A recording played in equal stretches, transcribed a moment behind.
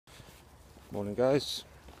Morning guys,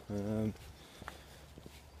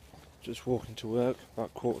 just walking to work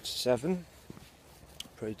about 6:45,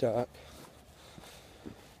 pretty dark.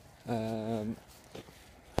 Thought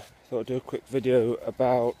I'd do a quick video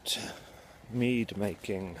about mead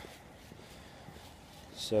making.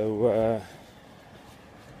 So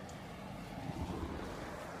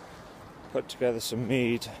put together some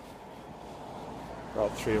mead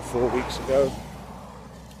about 3 or 4 weeks ago.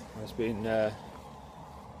 It's been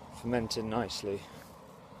fermenting nicely.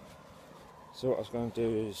 So what I was going to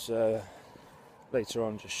do is later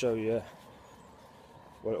on just show you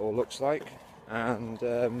what it all looks like and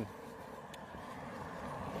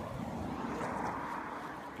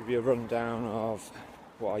give you a rundown of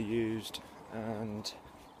what I used and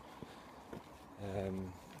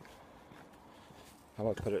how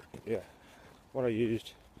I put it, what I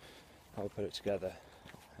used, how I put it together.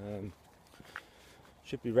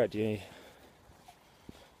 Should be ready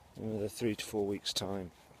in another 3 to 4 weeks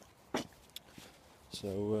time.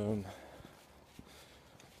 So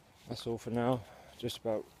that's all for now. Just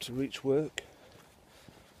about to reach work.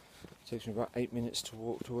 It takes me about 8 minutes to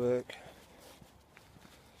walk to work.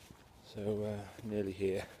 So nearly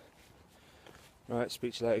here. Right,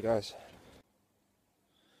 speak to you later guys.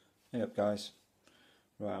 Hey up guys.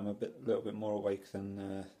 Right, I'm a little bit more awake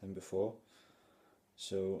than before.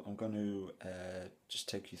 So I'm going to just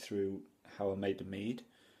take you through how I made the mead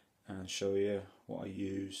and show you what I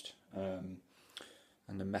used and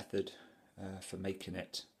the method for making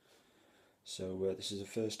it. So this is the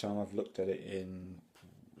first time I've looked at it in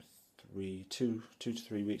 2 to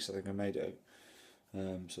 3 weeks. I think I made it.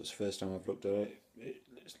 So it's the first time I've looked at it.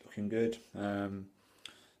 It's looking good.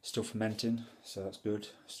 Still fermenting, so that's good.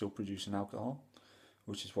 Still producing alcohol,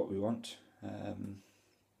 which is what we want.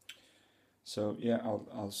 So yeah,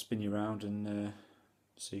 I'll spin you around and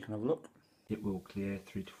so you can have a look. It will clear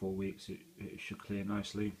 3 to 4 weeks. It should clear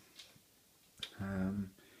nicely.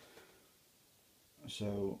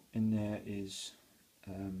 So in there is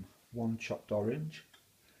 1 chopped orange,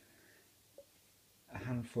 a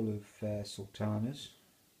handful of sultanas,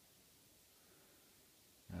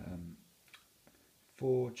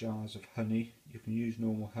 4 jars of honey. You can use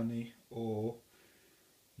normal honey or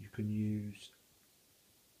you can use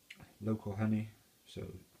local honey, so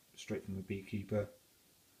straight from the beekeeper.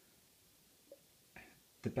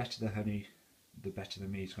 The better the honey, the better the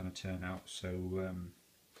mead's going to turn out. So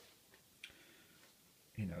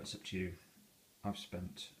you know, it's up to you. I've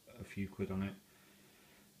spent a few quid on it.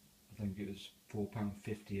 I think it was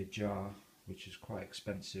 £4.50 a jar, which is quite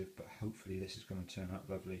expensive, but hopefully this is going to turn out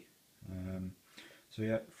lovely. So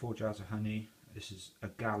yeah, 4 jars of honey. This is a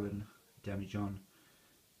gallon demijohn,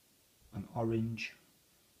 an orange,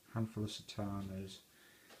 handful of sultanas,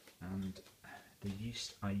 and the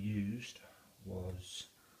yeast I used was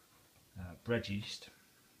bread yeast,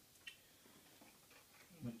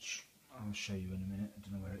 which I'll show you in a minute. I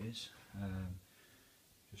don't know where it is.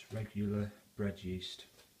 Just regular bread yeast,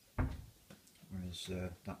 whereas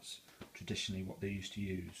that's traditionally what they used to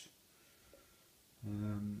use.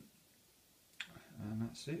 And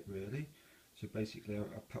that's it really. So basically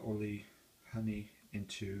I put all the honey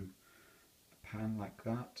into a pan like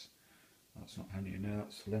that. That's not honey in there,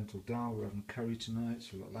 that's lentil dal. We're having curry tonight,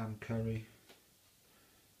 so we've got lamb curry,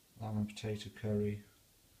 lamb and potato curry,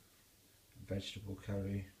 vegetable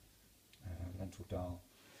curry, lentil dal.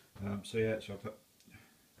 So yeah, so I put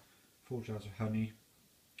 4 jars of honey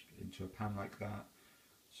into a pan like that,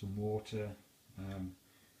 some water,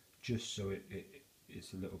 just so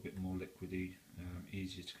it's a little bit more liquidy,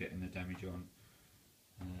 easier to get in the demijohn.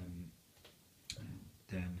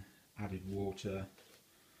 Then added water,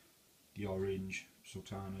 the orange,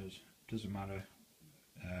 sultanas, doesn't matter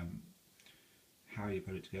how you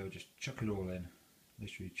put it together, just chuck it all in,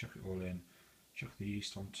 literally chuck it all in, chuck the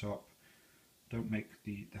yeast on top. Don't make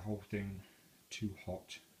the whole thing too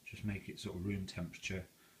hot, just make it sort of room temperature,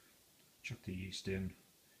 chuck the yeast in,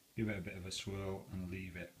 give it a bit of a swirl and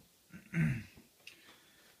leave it.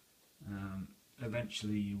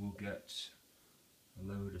 Eventually you will get a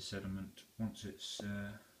load of sediment once it's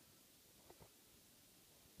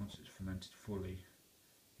fermented fully.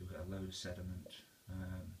 You'll get a load of sediment.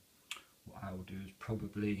 What I will do is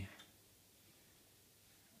probably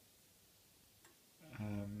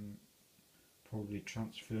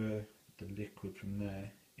transfer the liquid from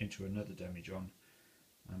there into another demijohn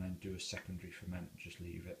and then do a secondary ferment and just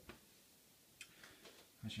leave it.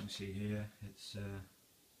 As you can see here, it's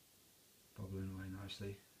bubbling away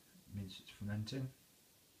nicely. It means it's fermenting.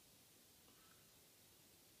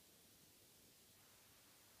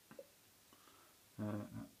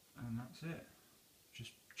 And that's it.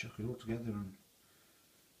 Just chuck it all together and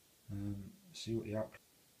see what the outcome.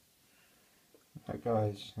 Right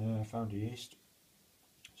guys, I found a yeast.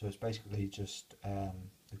 So it's basically just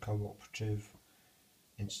the cooperative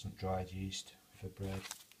instant dried yeast for bread.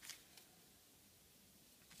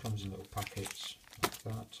 Comes in little packets like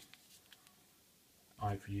that.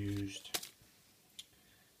 I've used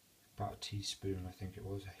about a teaspoon, I think it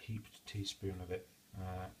was, a heaped teaspoon of it,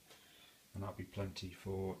 and that'll be plenty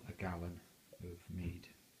for a gallon of mead.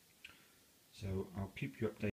 So I'll keep you updated.